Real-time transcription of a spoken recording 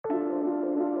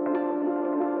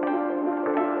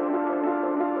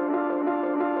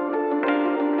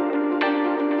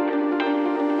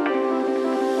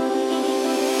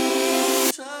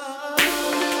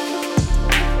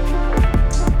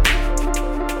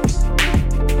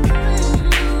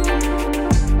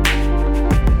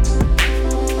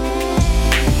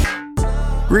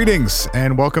Greetings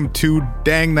and welcome to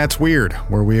Dang That's Weird,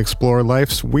 where we explore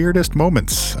life's weirdest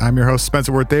moments. I'm your host,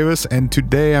 Spencer Worth Davis, and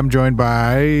today I'm joined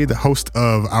by the host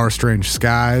of Our Strange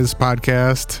Skies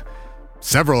podcast,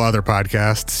 several other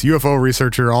podcasts, UFO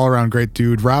researcher, all-around great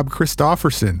dude, Rob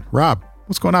Kristoffersen. Rob,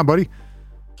 what's going on, buddy?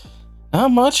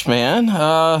 Not much, man.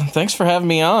 Thanks for having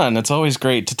me on. It's always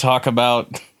great to talk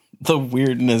about the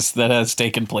weirdness that has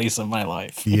taken place in my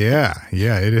life. Yeah,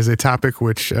 it is a topic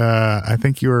which I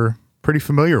think you're pretty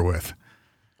familiar with.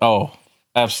 Oh,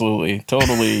 absolutely.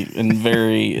 Totally and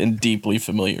very and deeply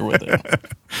familiar with it.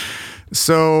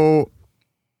 So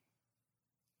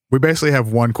we basically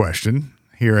have one question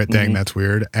here at Dang That's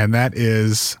Weird, and that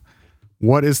is,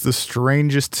 what is the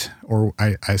strangest, or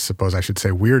I suppose I should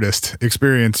say weirdest,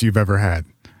 experience you've ever had?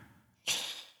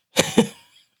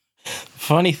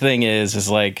 Funny thing is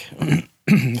like,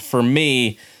 for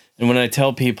me, and when I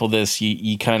tell people this,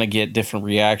 you kind of get different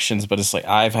reactions, but it's like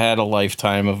I've had a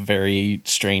lifetime of very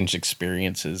strange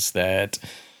experiences that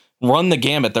run the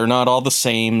gamut. They're not all the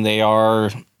same. They are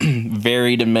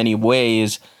varied in many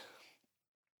ways,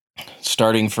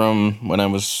 starting from when I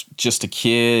was just a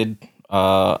kid.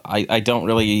 I don't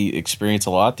really experience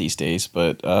a lot these days,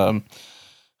 but I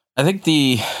think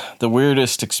the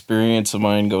weirdest experience of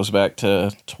mine goes back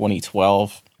to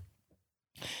 2012.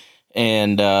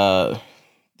 And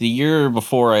the year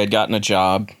before, I had gotten a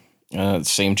job, the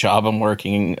same job I'm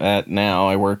working at now.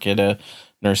 I work at a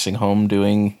nursing home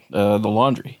doing the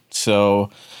laundry.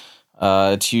 So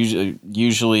it's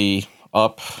usually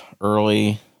up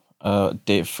early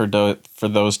for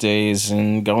those days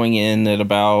and going in at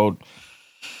about,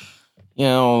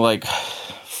 like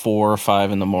 4 or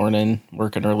 5 in the morning,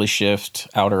 working early shift,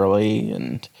 out early,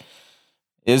 and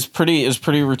it's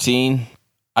pretty routine.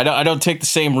 I don't take the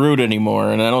same route anymore,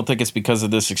 and I don't think it's because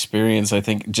of this experience. I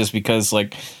think just because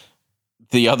like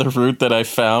the other route that I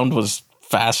found was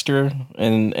faster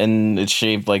and it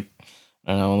shaved like,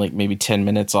 I don't know, like maybe 10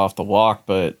 minutes off the walk.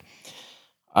 But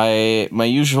my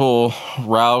usual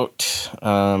route,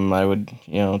 I would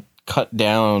cut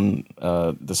down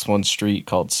this one street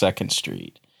called 2nd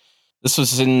Street. This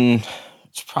was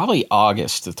it's probably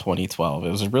August of 2012. It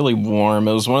was really warm.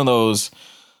 It was one of those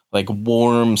like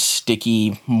warm,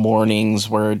 sticky mornings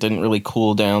where it didn't really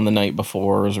cool down the night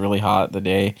before. It was really hot the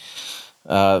day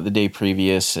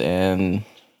previous, and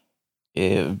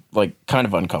it like kind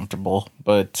of uncomfortable.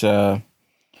 But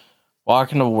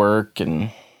walking to work,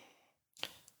 and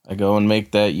I go and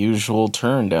make that usual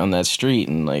turn down that street,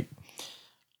 and like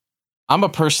I'm a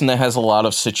person that has a lot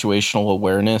of situational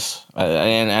awareness,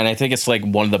 and I think it's like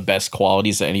one of the best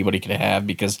qualities that anybody can have,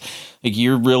 because like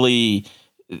you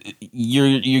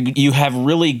have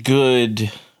really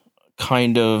good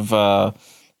kind of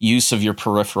use of your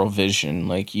peripheral vision.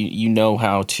 Like you know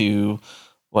how to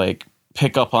like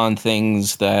pick up on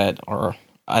things that are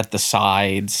at the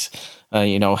sides,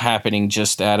 happening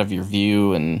just out of your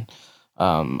view. And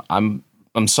I'm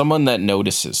someone that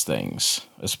notices things,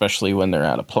 especially when they're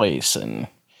out of place. And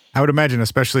I would imagine,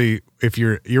 especially if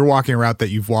you're walking a route that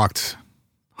you've walked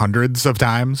hundreds of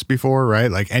times before, right?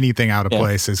 Like anything out of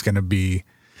place is going to be,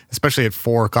 especially at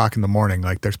 4 o'clock in the morning,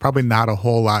 like there's probably not a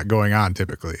whole lot going on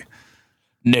typically.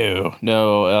 No.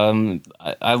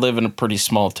 I live in a pretty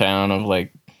small town of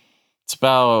like,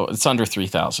 it's under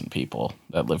 3,000 people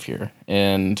that live here.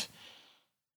 And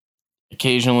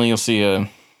occasionally you'll see a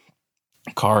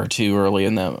car or two early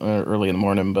in the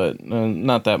morning, but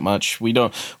not that much. We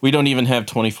don't even have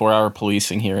 24-hour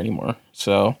policing here anymore.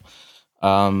 So,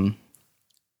 at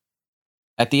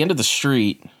the end of the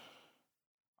street,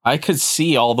 I could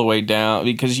see all the way down,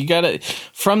 because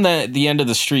from the end of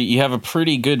the street, you have a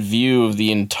pretty good view of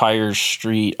the entire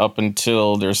street up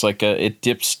until there's like it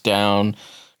dips down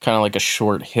kind of like a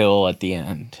short hill at the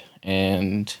end.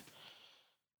 And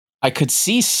I could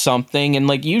see something, and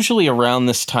like usually around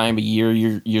this time of year,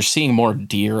 you're seeing more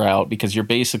deer out because you're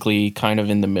basically kind of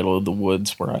in the middle of the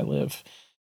woods where I live.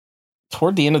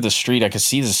 Toward the end of the street, I could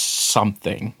see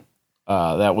something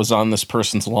that was on this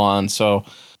person's lawn. So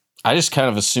I just kind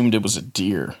of assumed it was a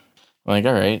deer. Like,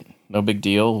 all right, no big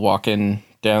deal. Walking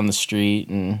down the street,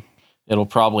 and it'll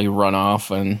probably run off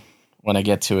when I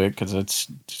get to it, because it's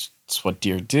what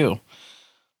deer do.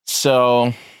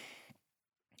 So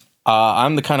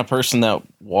I'm the kind of person that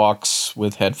walks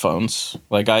with headphones.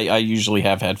 Like I usually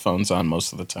have headphones on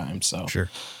most of the time. So sure.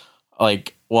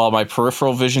 Like while my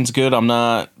peripheral vision's good, I'm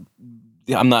not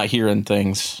hearing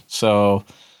things. So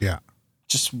yeah,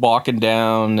 just walking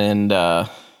down, and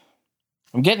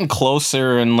I'm getting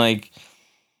closer, and like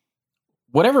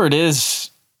whatever it is,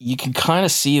 you can kind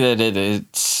of see that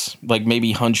it's like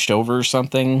maybe hunched over or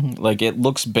something. Like it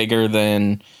looks bigger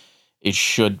than it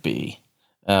should be.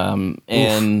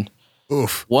 And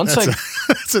oof. Once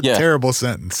that's a terrible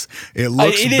sentence. It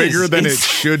looks bigger than it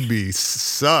should be.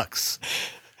 Sucks.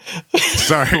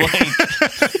 Sorry.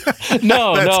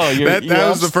 That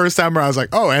was the first time where I was like,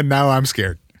 oh, and now I'm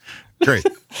scared. Great.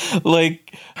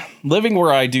 Like living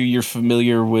where I do, you're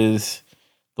familiar with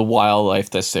the wildlife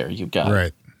that's there. You've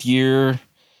got deer.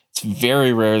 It's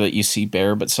very rare that you see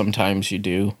bear, but sometimes you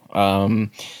do.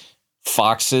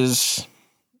 Foxes,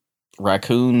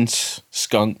 raccoons,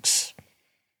 skunks.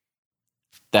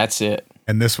 That's it.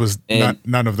 And this was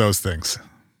none of those things.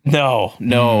 No,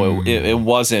 it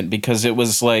wasn't, because it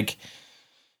was like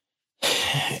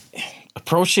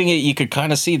approaching it, you could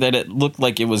kind of see that it looked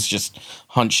like it was just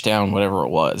hunched down, whatever it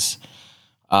was.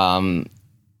 And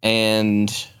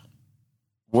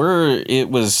where it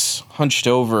was hunched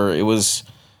over, it was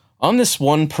on this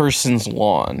one person's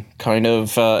lawn, kind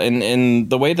of. And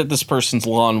the way that this person's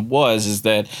lawn was is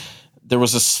that there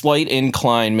was a slight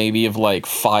incline, maybe of like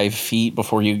 5 feet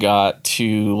before you got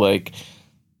to like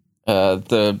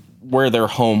where their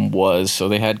home was. So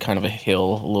they had kind of a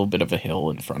little bit of a hill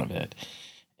in front of it.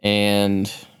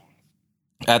 And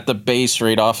at the base,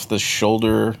 right off the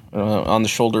shoulder, on the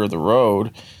shoulder of the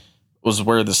road, was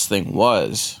where this thing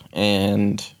was.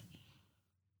 And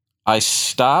I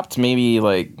stopped maybe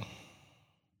like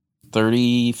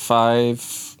 35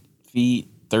 feet,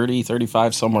 30,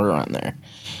 35, somewhere around there.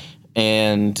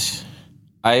 And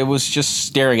I was just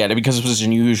staring at it because it was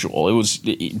unusual. It was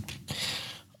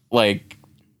like,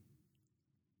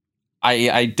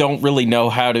 I don't really know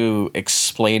how to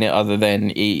explain it other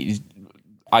than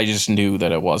I just knew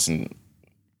that it wasn't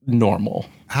normal.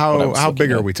 How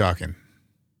big are we talking?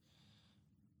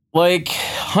 Like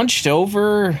hunched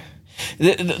over.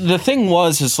 The thing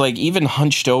is like, even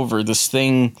hunched over, this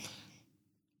thing,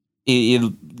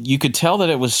 you could tell that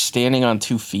it was standing on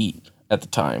 2 feet at the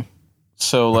time.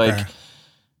 So like,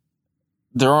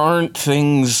 there aren't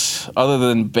things other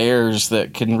than bears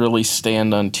that can really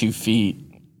stand on 2 feet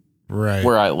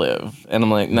where I live. And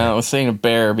I'm like, no, I'm saying a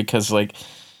bear because like,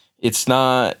 it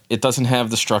doesn't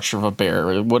have the structure of a bear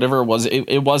or whatever it was.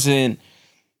 It wasn't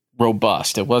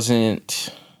robust. It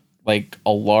wasn't like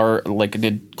an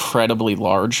incredibly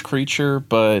large creature,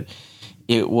 but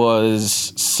it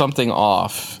was something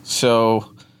off.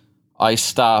 So I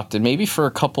stopped, and maybe for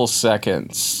a couple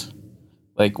seconds,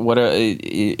 like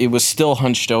it was still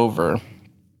hunched over,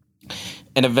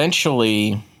 and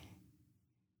eventually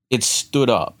it stood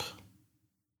up.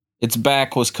 Its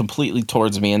back was completely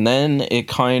towards me, and then it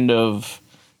kind of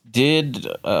did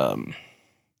kind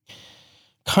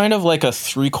of like a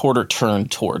 3/4 turn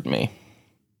toward me.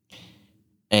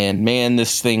 And man,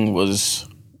 this thing was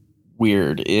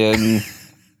weird. And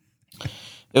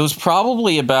it was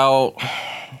probably about,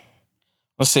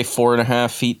 let's say,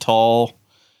 4.5 feet tall.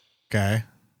 Okay.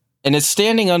 And it's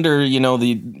standing under,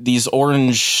 these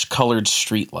orange colored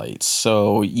streetlights.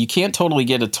 So you can't totally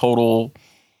get a total,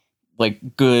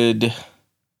 like, good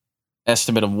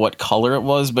estimate of what color it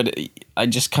was, but I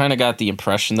just kind of got the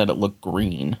impression that it looked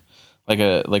green,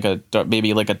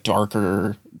 maybe like a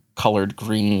darker colored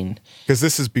green. Because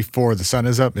this is before the sun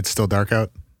is up. It's still dark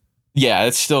out. Yeah,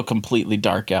 it's still completely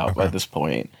dark out by this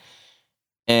point.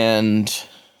 And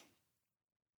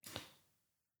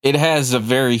it has a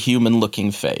very human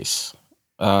looking face.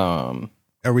 Are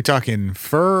we talking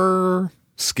fur,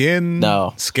 skin?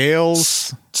 No.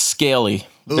 Scales? Scaly.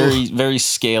 Very, very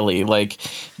scaly. Like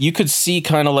you could see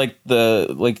kind of like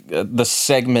the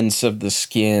segments of the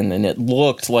skin, and it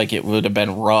looked like it would have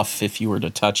been rough if you were to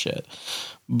touch it.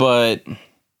 But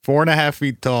 4.5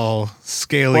 feet tall,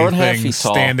 scaly thing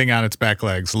standing on its back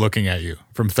legs, looking at you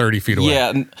from 30 feet away.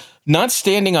 Yeah, not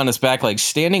standing on its back legs,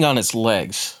 standing on its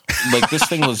legs. Like this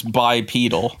thing was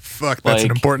bipedal. Fuck, that's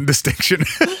an important distinction.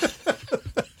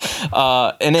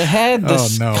 And it had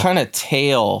this kind of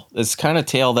tail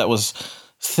that was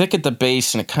thick at the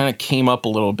base, and it kind of came up a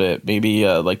little bit, maybe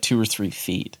like 2 or 3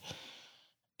 feet.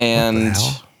 And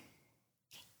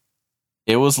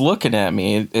it was looking at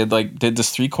me. It like did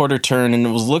this 3/4 turn, and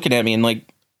it was looking at me. And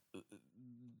like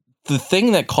the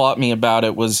thing that caught me about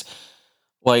it was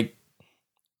like,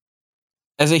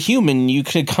 as a human, you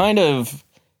could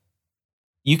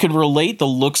relate the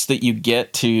looks that you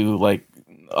get to like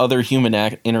other human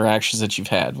interactions that you've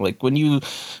had. Like when you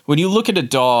look at a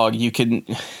dog, you can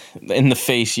in the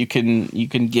face, you can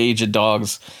gauge a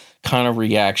dog's kind of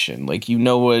reaction. Like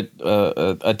what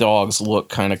a dog's look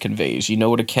kind of conveys.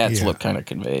 What a cat's look kind of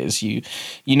conveys. You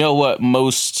know what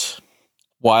most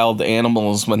wild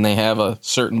animals, when they have a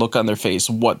certain look on their face,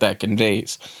 what that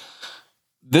conveys.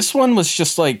 This one was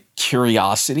just like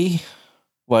curiosity,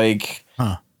 like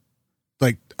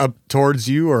like up towards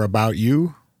you or about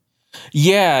you.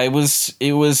 Yeah, it was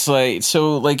like,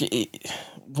 so like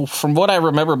from what I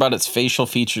remember about its facial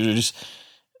features,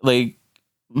 like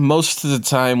most of the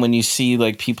time when you see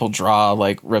like people draw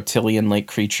like reptilian like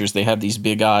creatures, they have these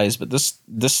big eyes, but this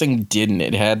thing didn't.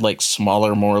 It had like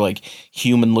smaller, more like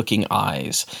human looking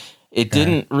eyes. It Okay.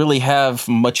 didn't really have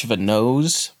much of a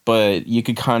nose, but you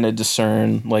could kind of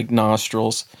discern like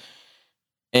nostrils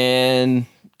and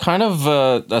kind of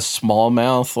a small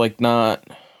mouth, like not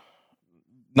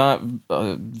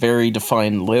very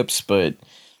defined lips, but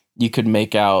you could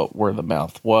make out where the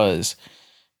mouth was.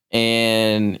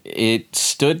 And it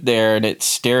stood there and it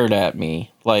stared at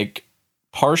me, like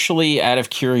partially out of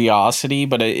curiosity,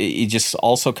 but it just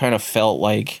also kind of felt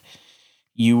like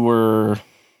you were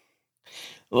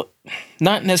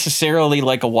not necessarily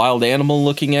like a wild animal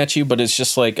looking at you, but it's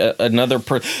just like another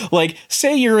like,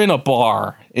 say you're in a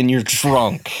bar and you're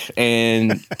drunk,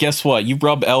 and guess what? You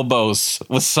rub elbows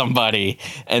with somebody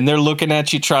and they're looking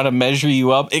at you trying to measure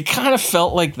you up. It kind of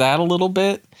felt like that a little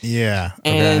bit. Yeah. Okay.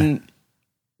 And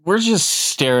we're just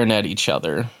staring at each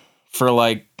other for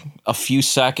like a few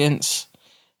seconds.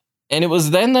 And it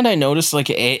was then that I noticed like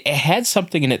it had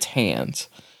something in its hands.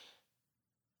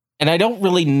 And I don't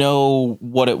really know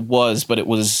what it was, but it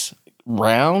was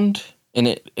round and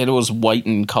it was white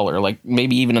in color, like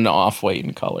maybe even an off-white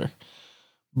in color.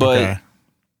 But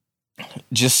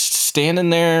just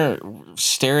standing there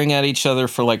staring at each other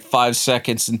for like 5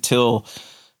 seconds until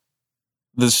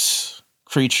this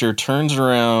creature turns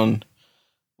around,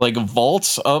 like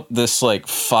vaults up this like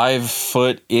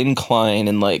 5-foot incline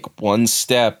in like one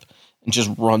step and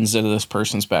just runs into this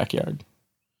person's backyard.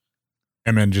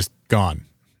 And then just gone.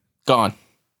 Gone.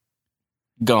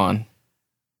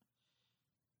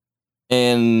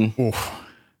 And Oof.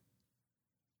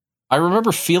 I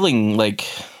remember feeling like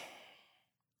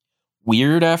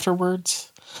weird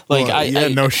afterwards. Like well,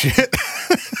 no shit.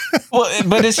 Well,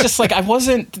 but it's just like I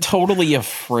wasn't totally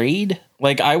afraid.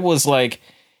 Like I was like,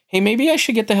 hey, maybe I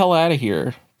should get the hell out of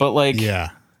here. But like,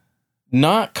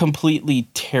 not completely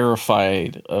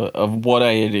terrified of what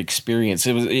I had experienced.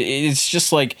 It's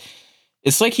just like,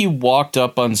 it's like you walked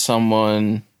up on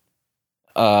someone,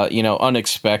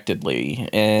 unexpectedly,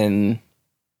 and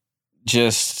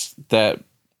just that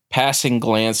passing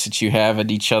glance that you have at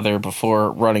each other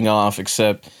before running off,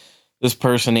 except this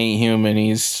person ain't human.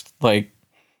 He's like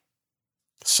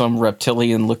some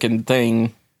reptilian looking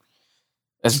thing,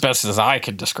 as best as I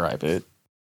could describe it.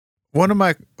 One of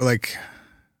my like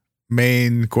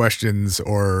main questions,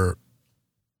 or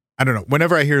I don't know,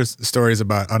 whenever I hear stories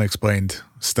about unexplained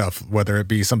stuff, whether it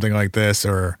be something like this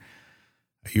or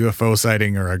a UFO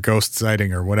sighting or a ghost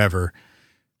sighting or whatever,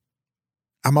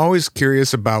 I'm always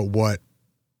curious about what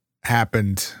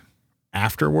happened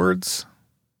afterwards,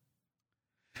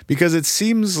 because it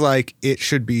seems like it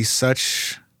should be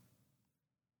such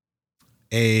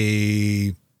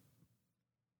a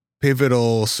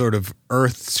pivotal sort of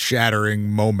earth-shattering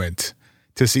moment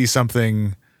to see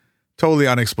something totally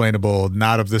unexplainable,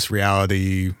 not of this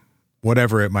reality,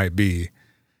 whatever it might be.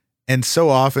 And so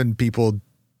often people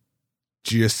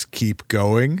just keep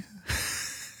going.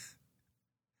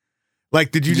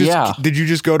 Like, did you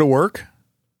just go to work?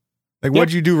 Like,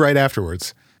 what'd you do right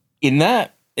afterwards? In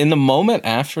the moment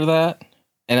after that,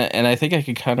 and I think I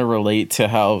could kind of relate to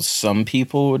how some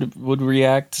people would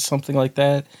react to something like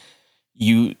that.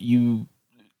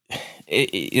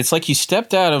 It's like you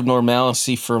stepped out of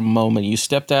normalcy for a moment. You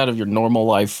stepped out of your normal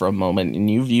life for a moment,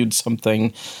 and you viewed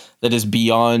something that is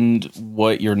beyond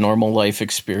what your normal life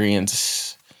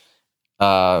experience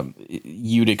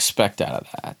you'd expect out of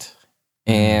that.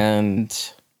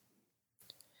 And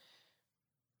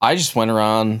I just went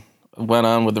on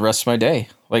with the rest of my day.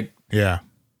 Like, yeah,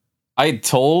 I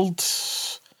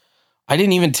didn't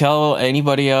even tell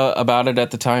anybody about it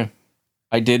at the time.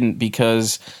 I didn't,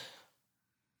 because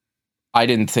I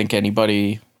didn't think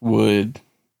anybody would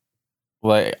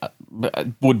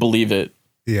believe it.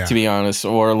 Yeah, to be honest,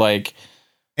 or like,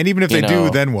 and even if they do,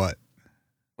 then what?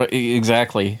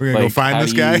 Exactly. We're gonna go find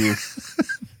this guy.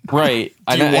 Right.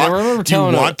 I remember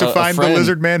telling to find the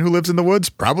lizard man who lives in the woods?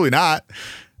 Probably not.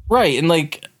 Right. And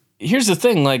like, here's the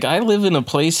thing. Like, I live in a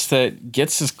place that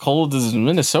gets as cold as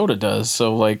Minnesota does.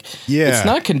 So like, it's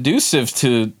not conducive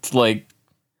to like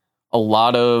a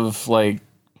lot of like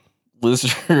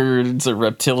lizards or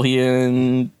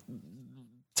reptilian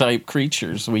type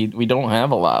creatures. We don't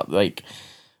have a lot. Like,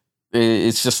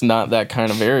 it's just not that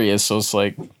kind of area. So it's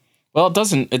like, well,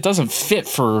 it doesn't fit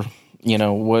for,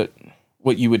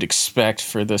 what you would expect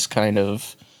for this kind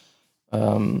of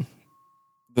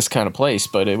place.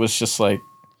 But it was just like,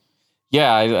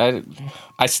 yeah,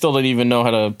 I still didn't even know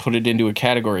how to put it into a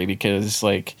category, because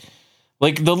like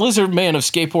Like the lizard man of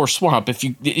Skateboard Swamp,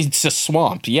 it's a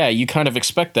swamp. Yeah, you kind of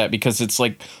expect that because it's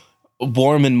like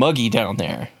warm and muggy down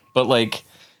there. But like,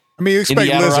 I mean, you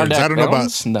expect lizards. I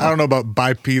don't know about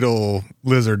bipedal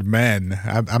lizard men.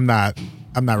 I'm not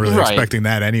really expecting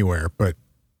that anywhere. But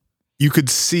you could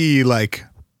see like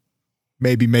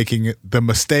maybe making the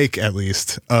mistake at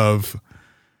least of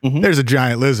there's a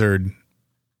giant lizard.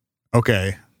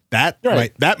 Okay, that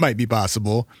might be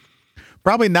possible.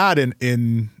 Probably not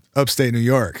in upstate New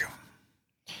York.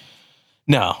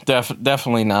 No,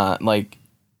 definitely not. Like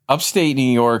upstate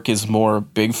New York is more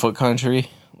Bigfoot country.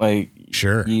 Like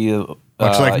sure, much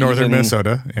like northern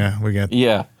Minnesota. Yeah, we get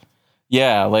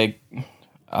yeah. Like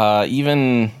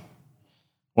even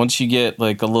once you get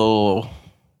like a little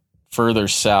further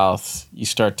south, you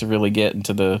start to really get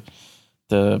into the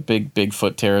big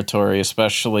Bigfoot territory,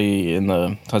 especially in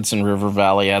the Hudson River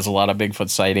Valley. Has a lot of Bigfoot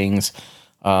sightings.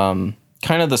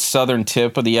 Kind of the southern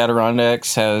tip of the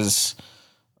Adirondacks has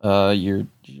the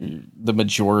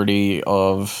majority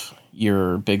of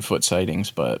your Bigfoot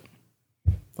sightings, but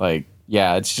like,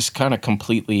 yeah, it's just kind of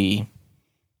completely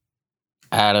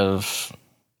out of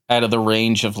the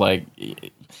range of like,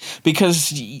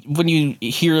 because when you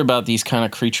hear about these kind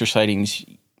of creature sightings,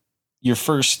 your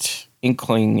first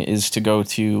inkling is to go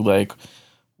to like,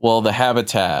 well, the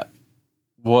habitat,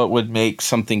 what would make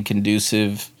something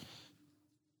conducive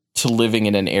to living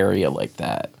in an area like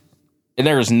that. And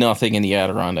there is nothing in the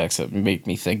Adirondacks that would make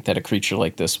me think that a creature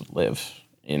like this would live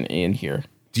in here.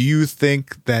 Do you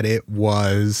think that it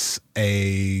was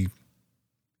an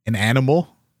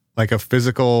animal, like a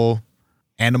physical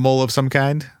animal of some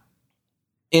kind?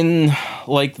 In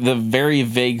like the very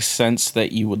vague sense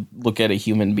that you would look at a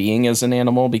human being as an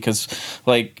animal, because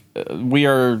like we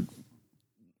are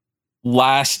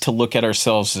last to look at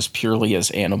ourselves as purely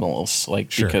as animals,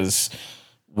 like sure. Because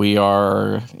we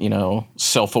are,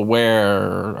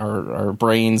 self-aware. Our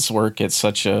brains work at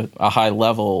such a high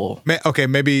level. Okay,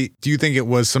 maybe do you think it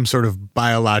was some sort of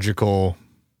biological,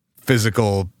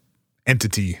 physical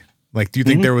entity? Like, do you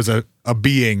think there was a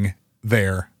being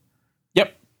there?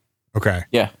 Yep. Okay.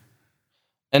 Yeah.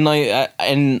 And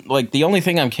like the only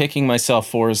thing I'm kicking myself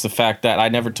for is the fact that I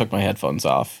never took my headphones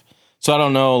off. So I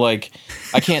don't know, like,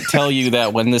 I can't tell you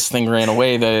that when this thing ran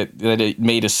away that it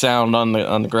made a sound on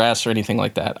the grass or anything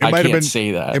like that. I can't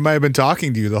say that. It might have been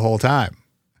talking to you the whole time.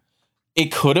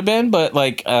 It could have been, but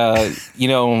like, I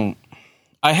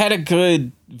had a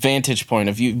good vantage point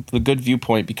of view, a good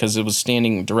viewpoint because it was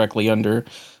standing directly under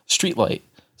streetlight.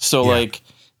 So like,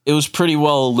 it was pretty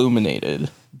well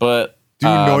illuminated. But do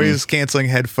noise canceling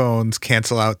headphones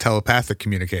cancel out telepathic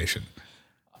communication?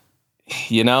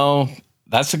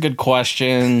 That's a good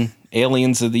question.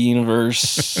 Aliens of the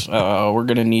universe, we're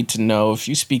going to need to know if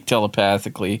you speak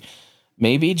telepathically.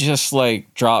 Maybe just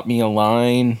like drop me a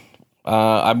line.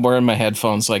 I'm wearing my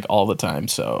headphones like all the time,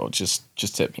 so just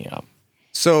hit me up.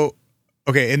 So,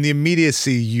 okay, in the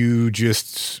immediacy, you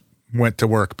just went to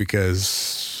work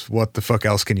because what the fuck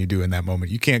else can you do in that moment?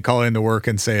 You can't call into work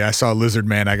and say, I saw a lizard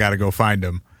man, I got to go find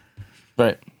him.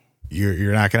 Right.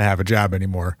 You're not going to have a job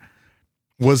anymore.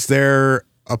 Was there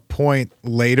a point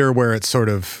later where it sort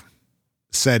of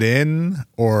set in,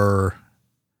 or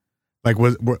like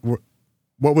what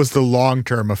was the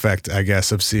long-term effect, I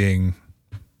guess, of seeing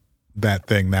that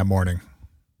thing that morning?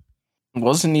 It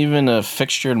wasn't even a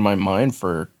fixture in my mind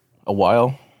for a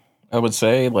while, I would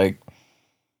say. Like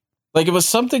it was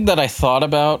something that I thought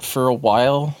about for a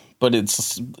while, but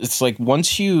it's like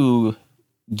once you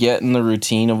get in the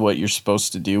routine of what you're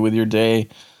supposed to do with your day,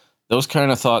 those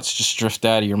kind of thoughts just drift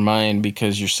out of your mind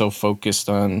because you're so focused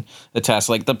on the task.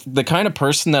 Like the kind of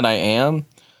person that I am,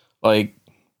 like,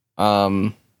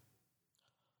 I'm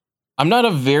not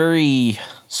a very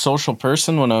social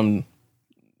person when I'm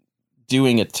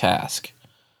doing a task.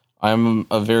 I'm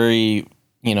a very,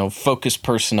 focused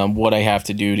person on what I have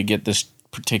to do to get this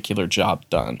particular job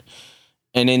done.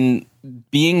 And in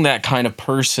being that kind of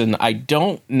person, I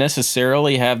don't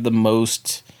necessarily have the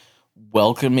most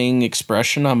welcoming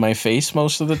expression on my face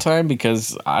most of the time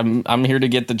because I'm here to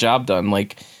get the job done.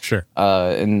 Like, sure.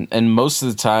 And most of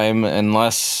the time,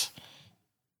 unless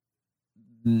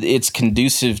it's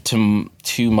conducive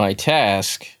to my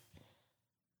task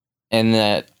and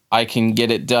that I can get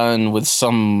it done with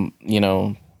some,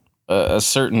 a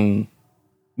certain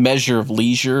measure of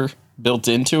leisure built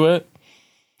into it,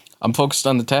 I'm focused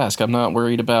on the task. I'm not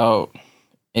worried about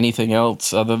anything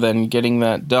else other than getting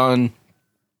that done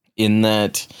in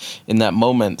that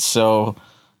moment. So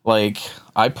like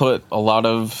I put a lot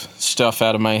of stuff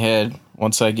out of my head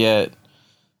once I get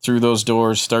through those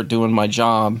doors, start doing my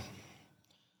job.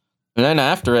 And then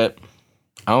after it,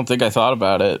 I don't think I thought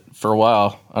about it for a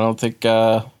while. I don't think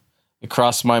it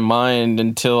crossed my mind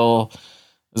until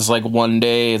it's like one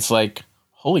day. It's like,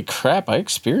 holy crap! I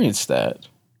experienced that.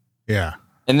 Yeah.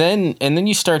 And then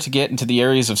you start to get into the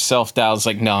areas of self-doubt. It's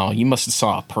like, no, you must have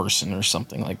saw a person or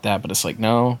something like that. But it's like,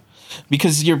 no,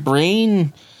 because your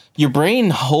brain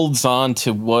holds on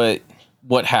to what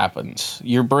happens.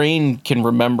 Your brain can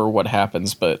remember what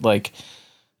happens, but like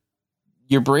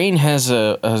your brain has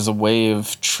a way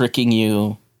of tricking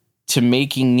you to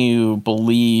making you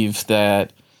believe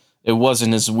that it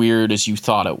wasn't as weird as you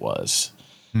thought it was.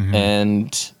 Mm-hmm.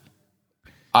 And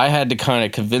I had to kind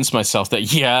of convince myself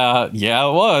that, yeah,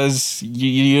 it was.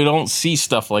 You don't see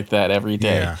stuff like that every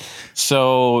day. Yeah.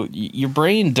 So your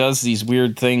brain does these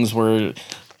weird things where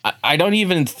I don't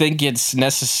even think it's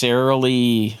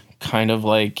necessarily kind of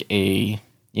like any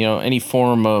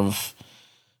form of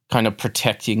kind of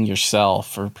protecting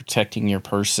yourself or protecting your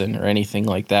person or anything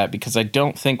like that, because I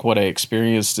don't think what I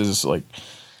experienced is like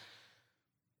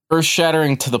earth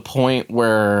shattering to the point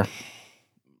where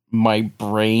my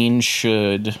brain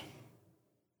should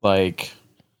like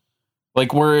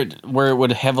where it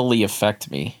would heavily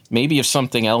affect me. Maybe if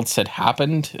something else had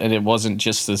happened and it wasn't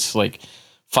just this like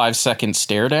 5-second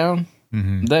stare down,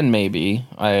 then maybe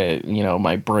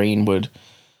my brain would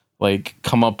like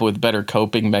come up with better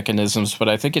coping mechanisms. But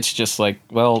I think it's just like,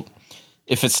 well,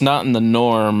 if it's not in the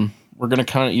norm,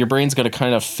 your brain's gonna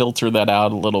kind of filter that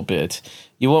out a little bit.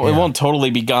 It won't totally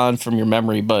be gone from your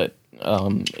memory, but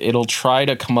it'll try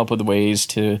to come up with ways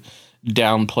to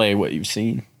downplay what you've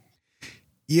seen.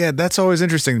 Yeah, that's always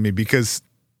interesting to me, because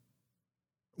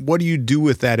what do you do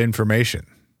with that information?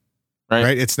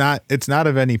 Right? It's not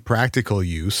of any practical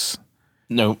use.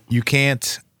 Nope. You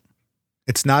can't.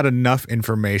 It's not enough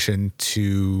information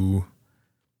you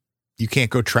can't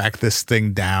go track this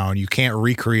thing down. You can't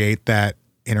recreate that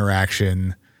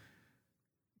interaction.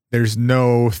 There's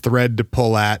no thread to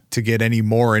pull at to get any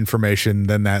more information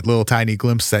than that little tiny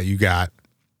glimpse that you got.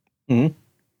 Mm-hmm.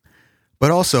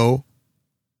 But also,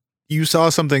 you saw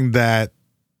something that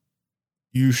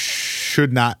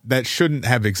shouldn't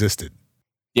have existed.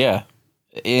 Yeah.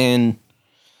 And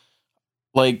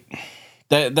like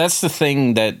that's the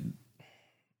thing that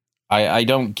I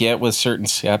don't get with certain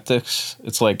skeptics.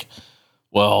 It's like,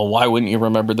 well, why wouldn't you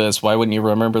remember this? Why wouldn't you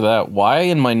remember that? Why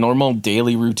in my normal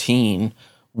daily routine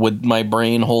would my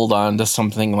brain hold on to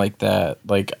something like that?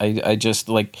 Like, I just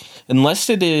like, unless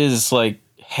it is like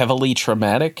heavily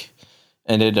traumatic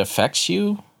and it affects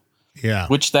you. Yeah.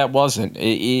 Which that wasn't.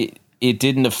 It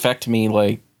didn't affect me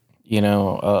like,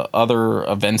 other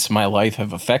events in my life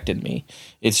have affected me.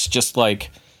 It's just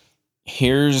like,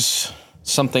 here's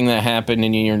something that happened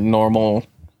in your normal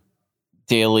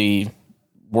daily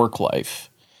work life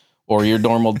or your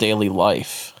normal daily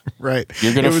life. Right.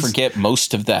 You're going to forget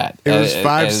most of that. It was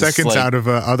 5 seconds out of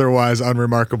an otherwise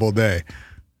unremarkable day.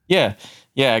 Yeah.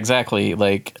 Yeah, exactly.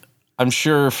 Like, I'm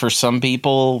sure for some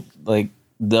people, like,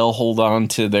 they'll hold on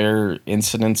to their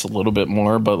incidents a little bit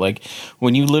more. But like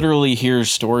when you literally hear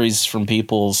stories from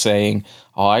people saying,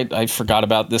 oh, I forgot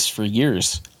about this for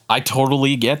years. I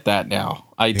totally get that now.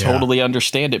 I totally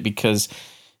understand it, because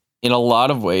in a lot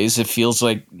of ways it feels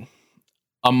like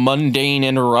a mundane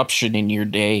interruption in your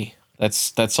day.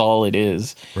 That's all it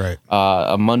is. Right.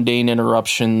 A mundane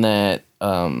interruption that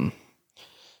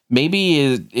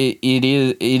maybe it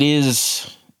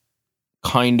is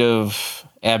kind of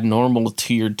abnormal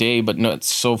to your day, but not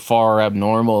so far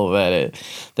abnormal that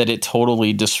it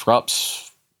totally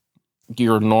disrupts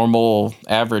your normal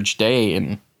average day,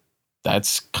 and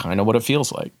that's kind of what it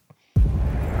feels like.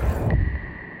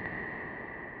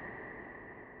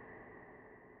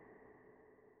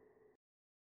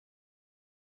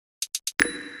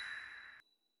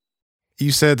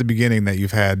 You said at the beginning that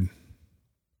you've had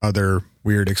other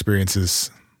weird experiences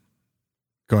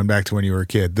going back to when you were a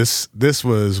kid. This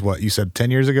was what you said 10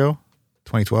 years ago,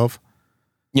 2012.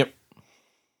 Yep.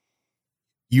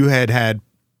 You had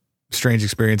strange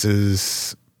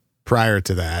experiences prior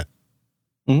to that.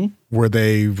 Mm-hmm. Were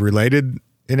they related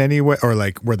in any way, or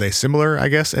like, were they similar, I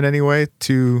guess, in any way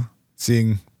to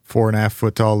seeing 4.5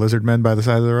 foot tall lizard men by the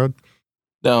side of the road?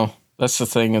 No, that's the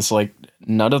thing. Is like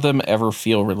none of them ever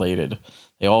feel related.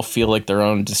 They all feel like their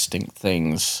own distinct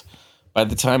things. By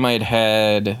the time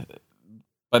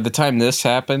this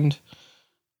happened,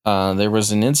 there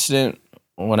was an incident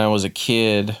when I was a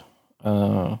kid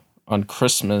on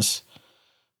Christmas,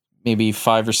 maybe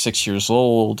 5 or 6 years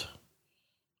old,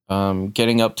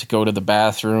 getting up to go to the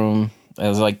bathroom. It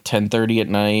was like 10:30 at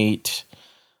night.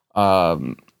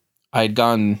 I'd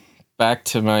gone back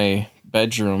to my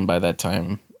bedroom by that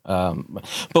time.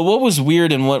 But what was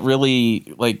weird and what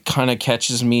really like kind of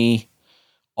catches me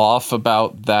off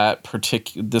about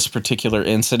this particular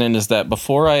incident is that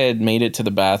before I had made it to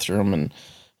the bathroom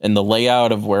and the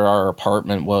layout of where our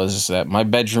apartment was, is that my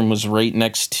bedroom was right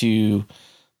next to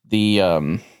the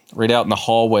right out in the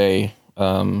hallway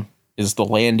is the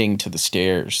landing to the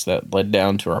stairs that led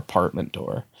down to our apartment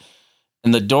door.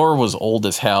 And the door was old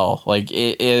as hell. Like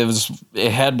it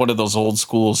had one of those old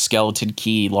school skeleton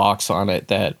key locks on it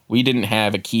that we didn't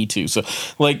have a key to. So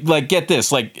like get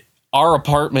this, like our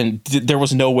apartment, there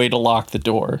was no way to lock the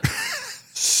door.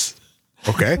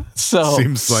 Okay. So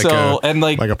seems like a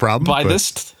problem. By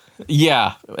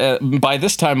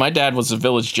this time, my dad was a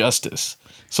village justice.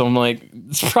 So I'm like,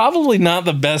 it's probably not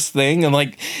the best thing, and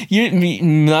like,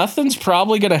 nothing's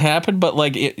probably gonna happen. But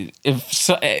like,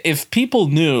 if people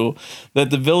knew that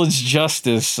the village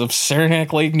justice of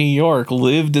Saranac Lake, New York,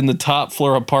 lived in the top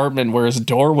floor apartment where his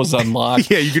door was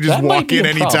unlocked, yeah, you could just walk in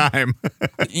anytime.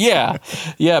 yeah,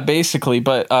 basically.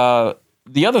 But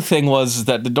the other thing was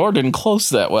that the door didn't close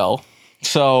that well,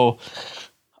 so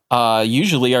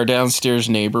usually our downstairs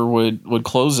neighbor would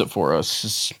close it for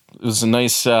us. It was a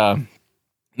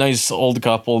nice old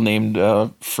couple named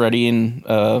Freddie and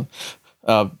Betty.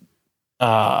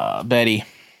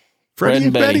 Freddie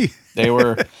and Betty. They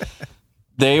were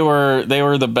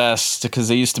the best because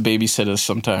they used to babysit us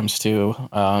sometimes too.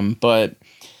 But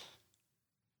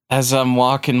as I'm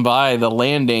walking by the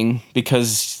landing,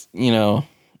 because you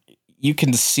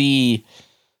can see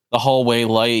the hallway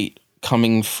light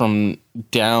coming from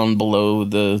down below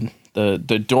the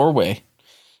doorway.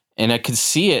 And I could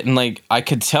see it, and like I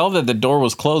could tell that the door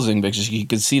was closing because you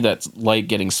could see that light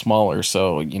getting smaller.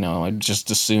 So I just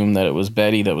assumed that it was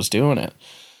Betty that was doing it,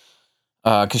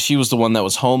 because she was the one that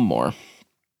was home more.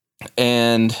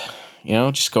 And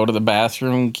just go to the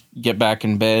bathroom, get back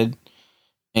in bed,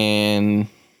 and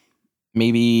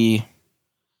maybe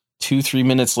 2-3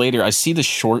 minutes later, I see the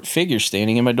short figure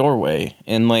standing in my doorway,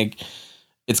 and like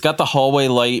it's got the hallway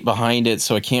light behind it,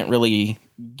 so I can't really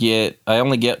I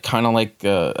only get kind of like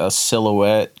a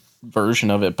silhouette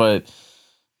version of it, but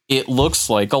it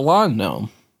looks like a lawn gnome,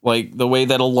 like the way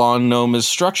that a lawn gnome is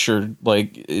structured.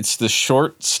 Like it's the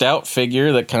short, stout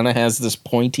figure that kind of has this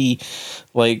pointy,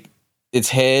 like its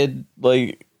head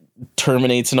like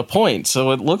terminates in a point,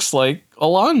 so it looks like a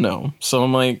lawn gnome. So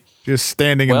I'm like, just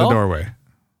standing in the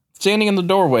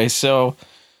doorway. So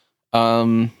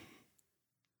I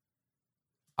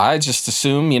just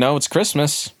assume it's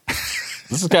Christmas.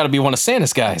 This has got to be one of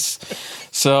Santa's guys.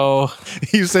 So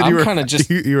you said you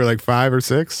were like 5 or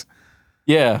 6.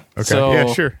 Yeah. Okay. So,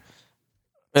 yeah, sure.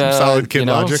 Some solid kid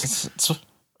logic.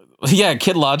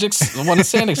 Kid logic's one of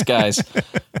Santa's guys.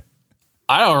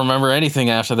 I don't remember anything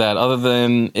after that other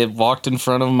than it walked in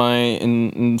front of my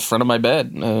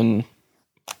bed, and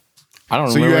I don't.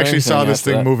 So remember you actually saw this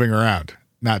thing moving around,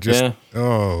 not just. Yeah.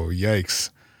 Oh, yikes!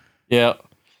 Yeah.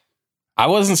 I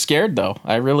wasn't scared though.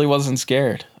 I really wasn't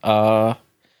scared. And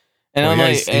I'm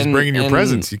like, he's bringing your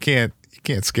presents. You can't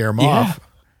scare him off.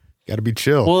 Got to be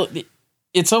chill. Well,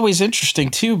 it's always interesting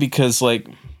too because like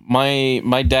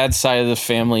my dad's side of the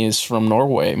family is from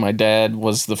Norway. My dad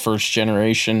was the first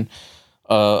generation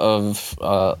of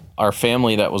our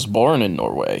family that was born in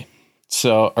Norway,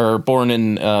 or born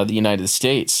in the United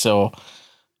States. So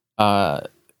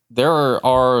there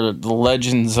are the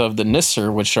legends of the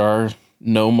Nisser, which are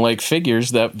gnome-like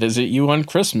figures that visit you on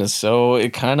Christmas. So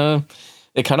it kind of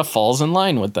falls in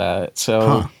line with that.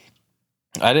 So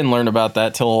I didn't learn about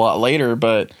that till a lot later,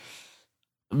 but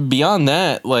beyond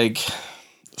that, like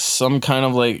some kind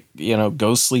of like,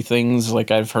 ghostly things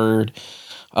like I've heard.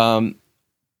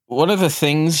 One of the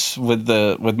things with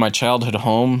my childhood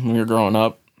home when we were growing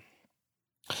up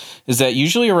is that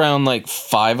usually around like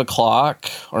 5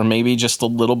 o'clock or maybe just a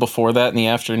little before that in the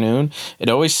afternoon, it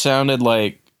always sounded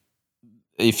like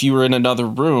if you were in another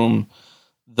room,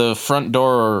 the front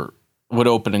door would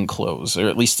open and close, or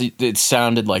at least it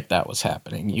sounded like that was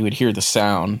happening. You would hear the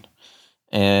sound,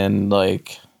 and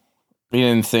like we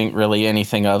didn't think really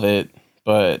anything of it.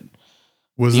 But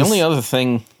only other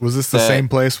thing was this the same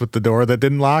place with the door that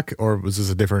didn't lock, or was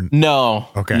this a different? No,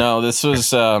 okay, no. This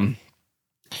was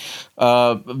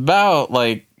about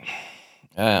like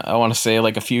I want to say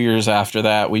like a few years after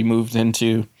that, we moved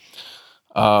into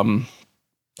a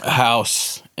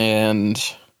house, and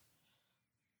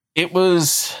it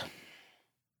was.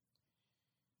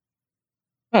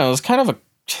 I don't know, it was kind of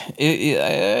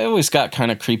I always got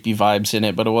kind of creepy vibes in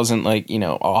it, but it wasn't like,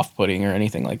 off-putting or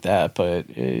anything like that. But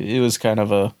it was kind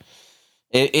of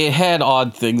it had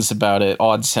odd things about it,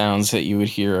 odd sounds that you would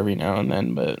hear every now and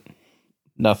then, but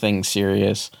nothing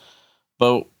serious.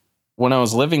 But when I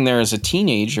was living there as a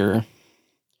teenager,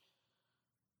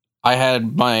 I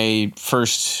had my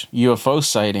first UFO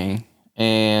sighting,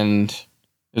 and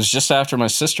it was just after my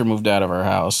sister moved out of our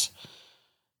house.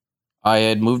 I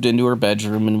had moved into her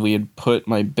bedroom, and we had put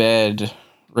my bed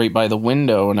right by the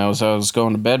window, and I was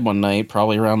going to bed one night,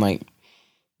 probably around like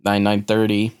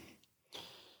 9:30.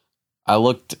 I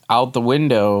looked out the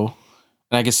window,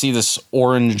 and I could see this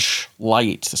orange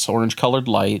colored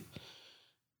light,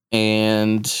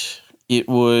 and it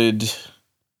would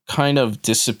kind of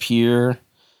disappear,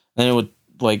 and it would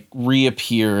like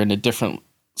reappear in a different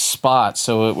spot.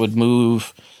 So it would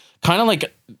move kind of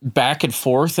like back and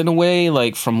forth in a way,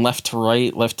 like from left to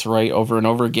right, over and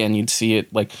over again. You'd see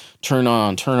it like turn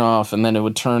on, turn off, and then it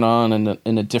would turn on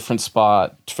in a different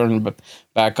spot, turn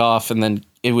back off, and then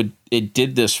it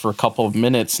did this for a couple of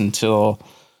minutes until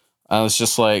I was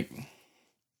just like,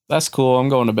 that's cool, I'm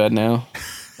going to bed now.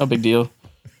 No big deal.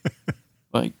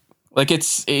 like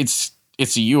it's a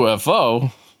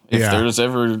UFO if there's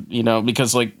ever,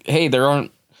 because like, hey, there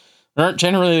aren't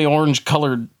generally orange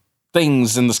colored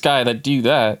things in the sky that do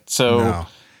that. So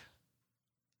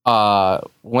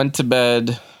went to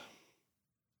bed,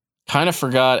 kind of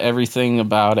forgot everything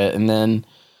about it, and then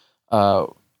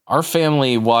our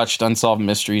family watched Unsolved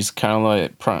Mysteries kind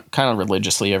of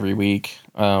religiously every week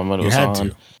when it was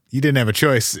on. You didn't have a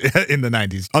choice in the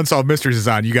 90s. Unsolved Mysteries is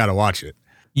on. You got to watch it.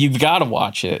 You've got to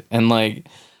watch it. And like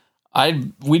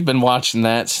we'd been watching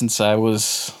that since I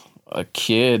was a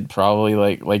kid, probably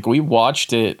like we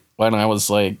watched it when I was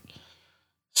like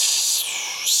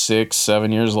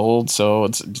 6-7 years old. So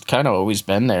it's kind of always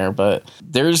been there. But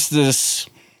there's this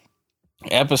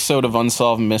episode of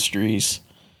Unsolved Mysteries.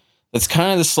 It's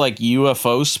kind of this like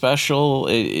UFO special.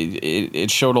 It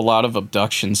showed a lot of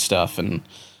abduction stuff, and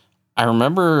I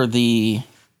remember the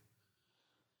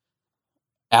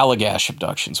Allagash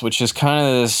abductions, which is kind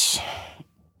of this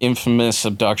infamous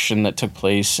abduction that took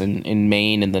place in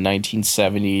Maine in the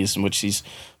 1970s, in which these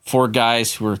 4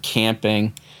 guys who were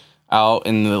camping out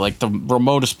in the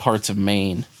remotest parts of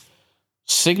Maine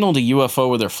signaled a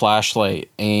UFO with their flashlight,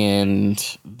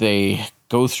 and they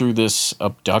go through this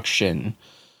abduction.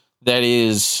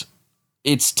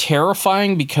 It's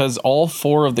terrifying because all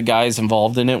 4 of the guys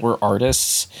involved in it were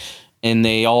artists, and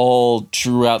they all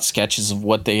drew out sketches of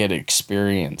what they had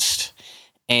experienced.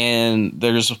 And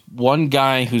there's one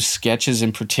guy whose sketches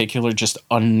in particular just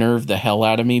unnerved the hell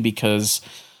out of me because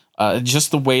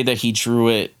just the way that he drew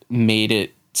it made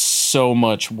it so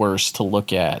much worse to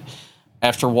look at.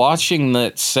 After watching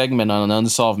that segment on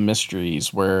Unsolved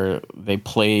Mysteries where they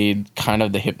played kind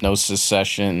of the hypnosis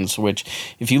sessions, which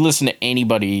if you listen to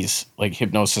anybody's like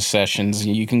hypnosis sessions,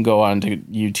 you can go onto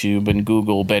YouTube and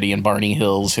Google Betty and Barney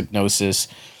Hill's hypnosis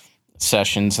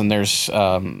sessions. And there's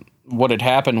what had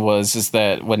happened is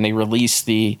that when they released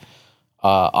the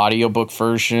audiobook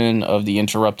version of The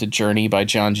Interrupted Journey by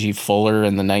John G. Fuller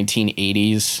in the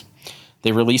 1980s,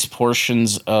 they released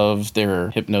portions of their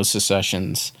hypnosis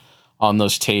sessions on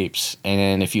those tapes,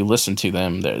 and if you listen to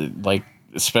them, like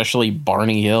especially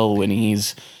Barney Hill when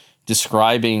he's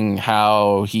describing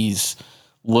how he's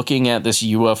looking at this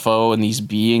UFO and these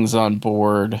beings on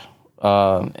board,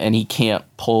 and he can't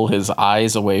pull his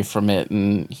eyes away from it,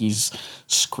 and he's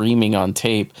screaming on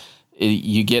tape.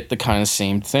 You get the kind of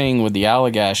same thing with the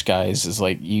Allagash guys. Is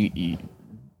like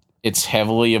it's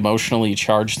heavily emotionally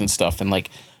charged and stuff, and like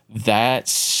that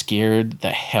scared the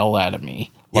hell out of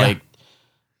me. Yeah. Like.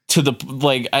 To the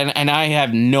and I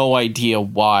have no idea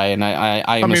why, and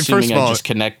I'm assuming first of all, I just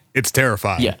connect. It's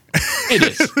terrifying. Yeah, it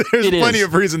is. There's plenty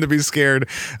of reason to be scared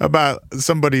about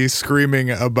somebody screaming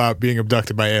about being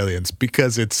abducted by aliens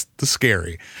because it's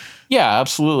scary. Yeah,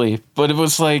 absolutely. But it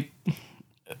was like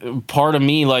part of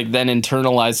me like then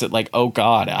internalized it like, oh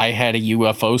God, I had a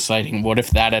UFO sighting. What if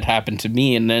that had happened to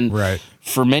me? And then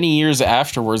for many years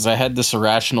afterwards, I had this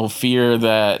irrational fear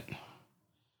that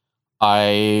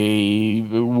I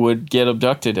would get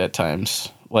abducted at times,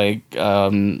 like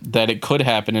that it could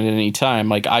happen at any time.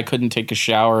 Like I couldn't take a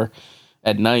shower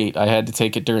at night. I had to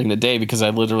take it during the day because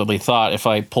I literally thought if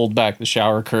I pulled back the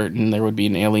shower curtain, there would be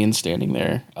an alien standing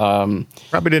there. Probably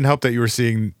didn't help that you were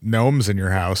seeing gnomes in your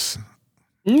house.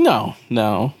 No.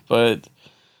 But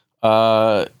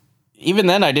even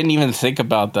then, I didn't even think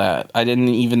about that. I didn't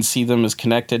even see them as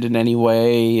connected in any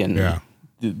way. And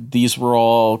these were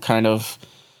all kind of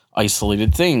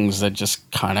isolated things that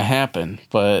just kind of happen.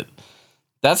 But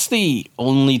that's the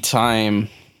only time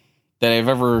that I've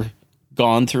ever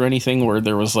gone through anything where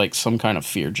there was like some kind of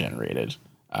fear generated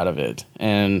out of it.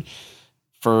 And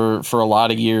for a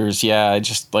lot of years, I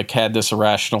just like had this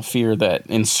irrational fear that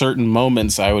in certain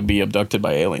moments I would be abducted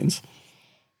by aliens.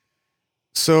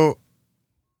 So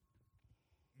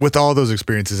with all those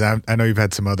experiences, I know you've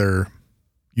had some other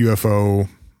UFO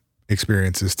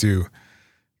experiences too.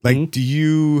 Like, do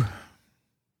you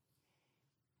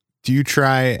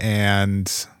try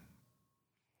and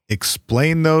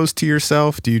explain those to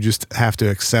yourself? Do you just have to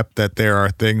accept that there are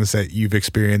things that you've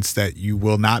experienced that you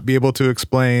will not be able to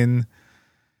explain?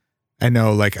 I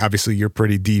know, like, obviously you're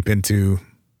pretty deep into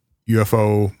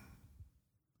UFO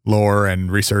lore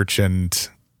and research and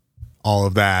all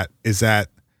of that. Is that,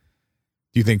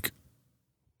 do you think,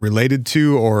 related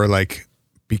to, or like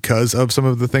because of some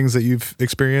of the things that you've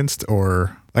experienced?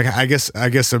 Or like, I guess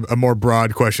a more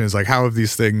broad question is like, how have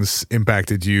these things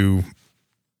impacted you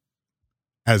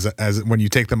as when you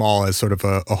take them all as sort of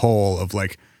a whole of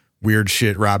like weird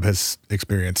shit Rob has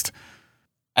experienced?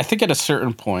 I think at a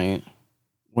certain point,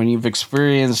 when you've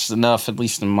experienced enough, at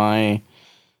least in my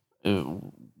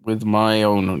with my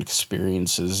own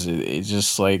experiences, it's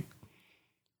just like,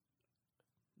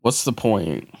 what's the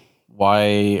point?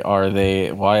 Why are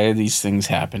these things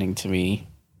happening to me?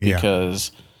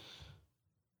 Because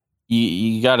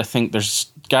you got to think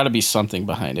there's got to be something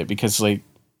behind it. Because like,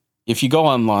 if you go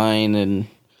online and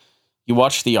you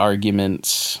watch the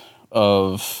arguments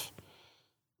of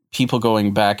people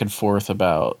going back and forth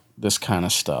about this kind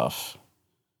of stuff,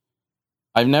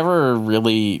 I've never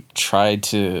really tried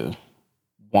to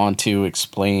want to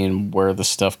explain where the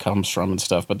stuff comes from and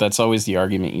stuff, but that's always the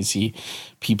argument you see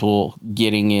people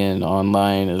getting in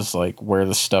online, is like where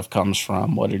the stuff comes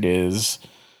from, what it is.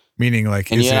 Meaning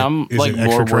like, and is I'm it like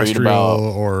more worried about,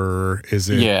 or is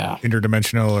it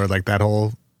interdimensional, or like that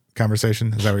whole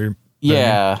conversation? Is that what you're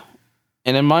saying?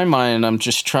 And in my mind, I'm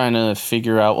just trying to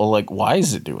figure out, well, like, why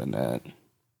is it doing that?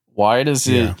 Why does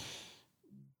it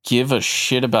give a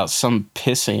shit about some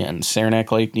pissant in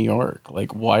Saranac Lake, New York?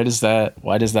 Like, why does that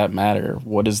matter?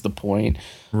 What is the point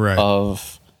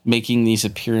of making these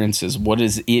appearances? What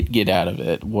does it get out of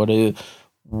it?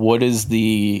 What is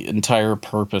the entire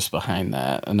purpose behind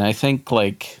that? And I think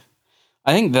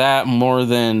that more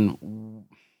than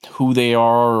who they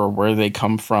are or where they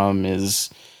come from is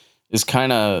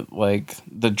kind of like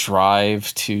the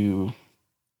drive to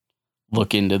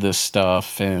look into this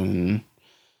stuff and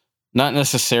not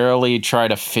necessarily try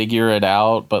to figure it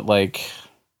out, but like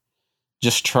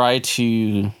just try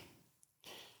to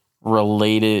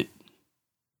relate it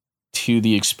to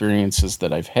the experiences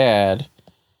that I've had.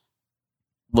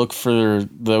 Look for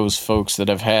those folks that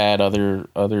have had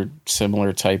other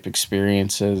similar type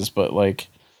experiences, but like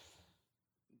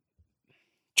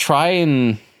try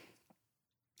and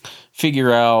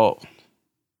figure out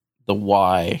the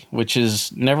why, which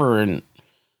is never an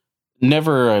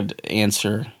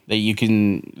answer that you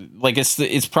can, like,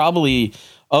 it's probably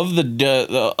of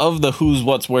the who's,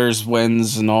 what's, where's,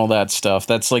 when's and all that stuff.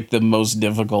 That's like the most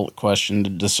difficult question to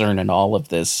discern in all of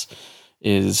this,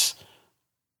 is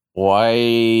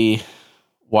why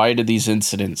did these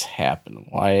incidents happen?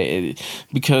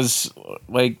 Because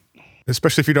like,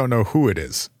 especially if you don't know who it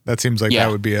is, that seems like that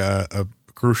would be a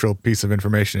crucial piece of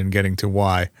information in getting to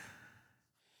why.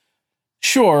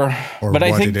 Sure, or but what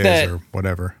I think it that, is, or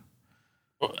whatever.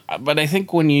 But I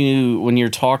think when you're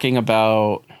talking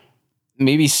about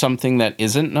maybe something that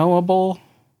isn't knowable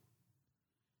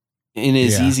in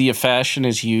as easy a fashion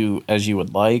as you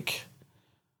would like,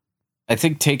 I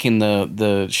think taking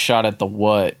the shot at the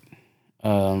what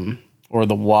or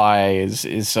the why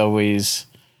is always,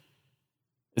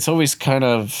 it's always kind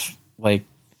of like,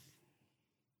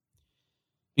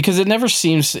 because it never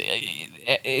seems,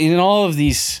 in all of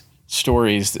these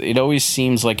stories, it always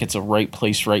seems like it's a right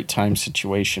place, right time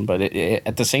situation, but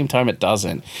at the same time, it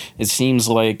doesn't. It seems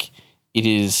like it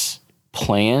is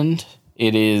planned.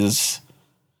 It is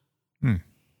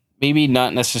maybe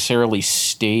not necessarily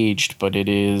staged, but it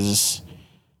is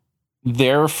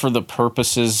there for the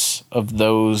purposes of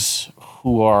those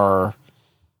who are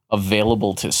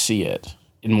available to see it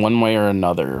in one way or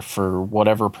another, for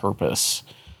whatever purpose,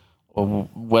 or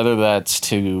whether that's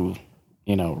to,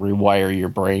 rewire your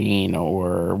brain,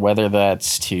 or whether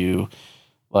that's to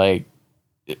like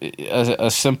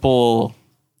a simple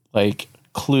like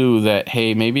clue that,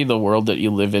 hey, maybe the world that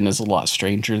you live in is a lot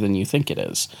stranger than you think it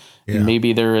is. Yeah.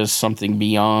 Maybe there is something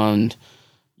beyond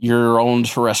your own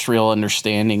terrestrial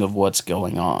understanding of what's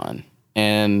going on.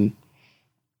 And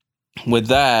with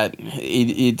that,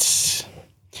 it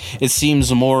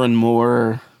seems more and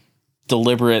more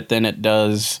deliberate than it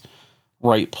does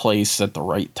right place at the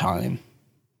right time.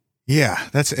 Yeah,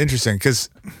 that's interesting, because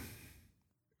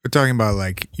we're talking about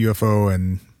like UFO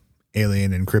and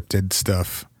alien encrypted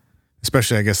stuff,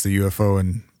 especially I guess the UFO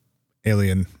and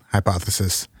alien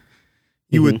hypothesis.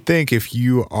 You would think if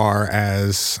you are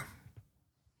as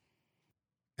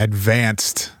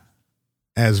advanced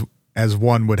as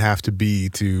one would have to be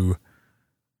to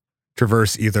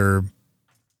traverse either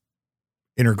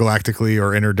intergalactically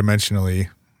or interdimensionally,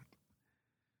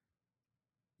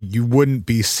 you wouldn't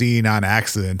be seen on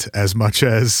accident as much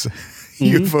as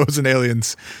UFOs and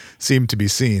aliens seem to be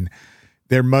seen.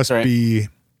 There must be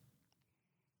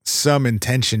some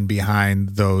intention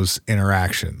behind those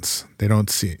interactions.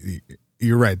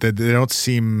 You're right. They don't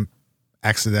seem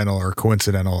accidental or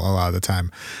coincidental a lot of the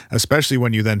time, especially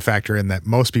when you then factor in that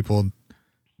most people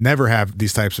never have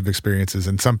these types of experiences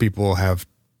and some people have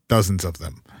dozens of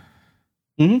them.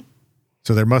 Mm-hmm.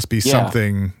 So there must be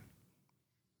something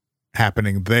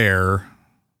happening there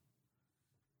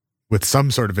with some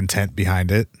sort of intent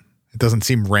behind it. It doesn't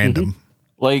seem random.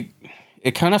 Like,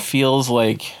 it kind of feels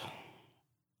like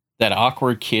that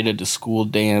awkward kid at a school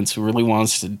dance who really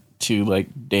wants to like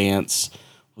dance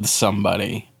with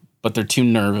somebody, but they're too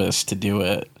nervous to do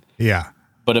it. Yeah.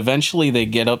 But eventually they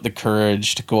get up the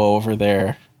courage to go over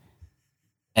there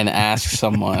and ask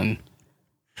someone.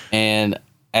 And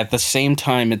at the same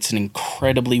time, it's an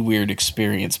incredibly weird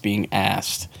experience being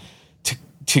asked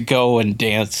to go and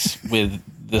dance with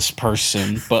this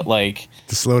person, but like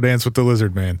to slow dance with the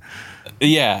lizard man.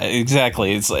 Yeah,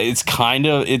 exactly. It's kind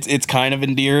of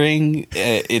endearing.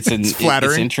 It's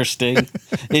flattering. It's interesting.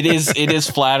 It is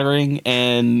flattering,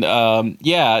 and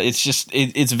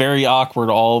it's very awkward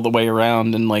all the way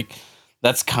around, and like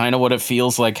that's kind of what it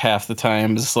feels like half the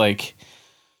time. It's like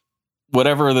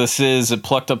whatever this is, it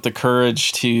plucked up the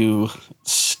courage to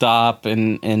stop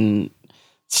and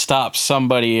stop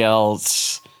somebody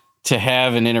else to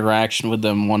have an interaction with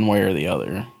them one way or the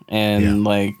other, and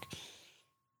like.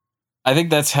 I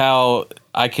think that's how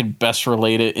I could best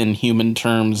relate it in human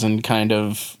terms and kind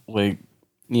of like,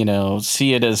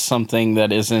 see it as something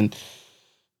that isn't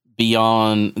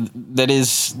beyond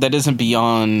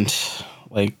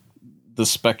like the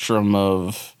spectrum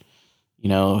of,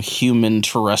 human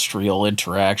terrestrial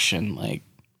interaction. Like,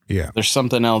 there's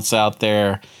something else out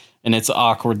there and it's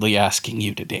awkwardly asking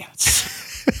you to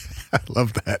dance. I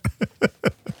love that.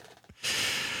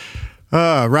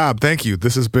 Rob, thank you.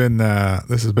 This has been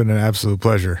an absolute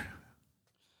pleasure.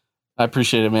 I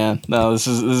appreciate it, man. No, this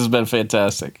has been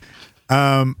fantastic.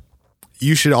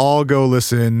 You should all go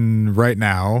listen right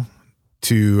now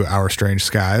to Our Strange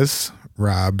Skies,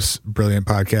 Rob's brilliant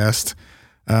podcast.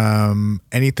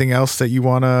 Anything else that you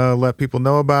want to let people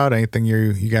know about? Anything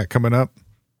you got coming up?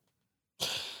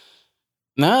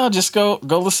 No, just go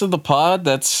listen to the pod.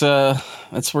 That's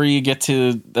where you get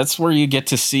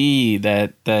to see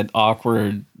that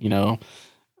awkward,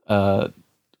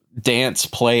 dance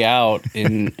play out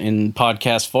in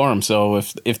podcast form. So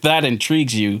if that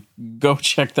intrigues you, go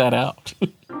check that out.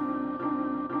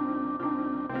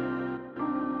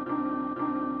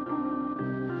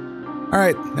 All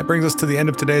right, that brings us to the end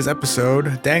of today's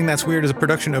episode. Dang That's Weird is a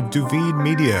production of Duvid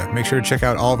Media. Make sure to check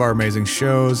out all of our amazing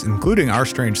shows, including Our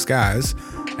Strange Skies,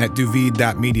 at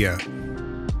duvid.media.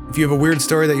 If you have a weird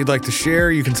story that you'd like to share,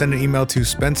 you can send an email to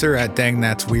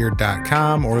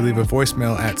spencer@dangthat'sweird.com or leave a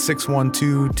voicemail at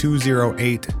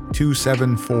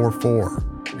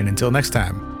 612-208-2744. And until next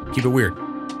time, keep it weird.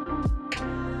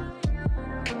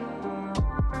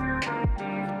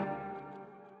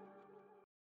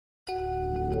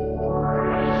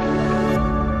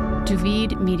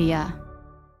 Duvid Media.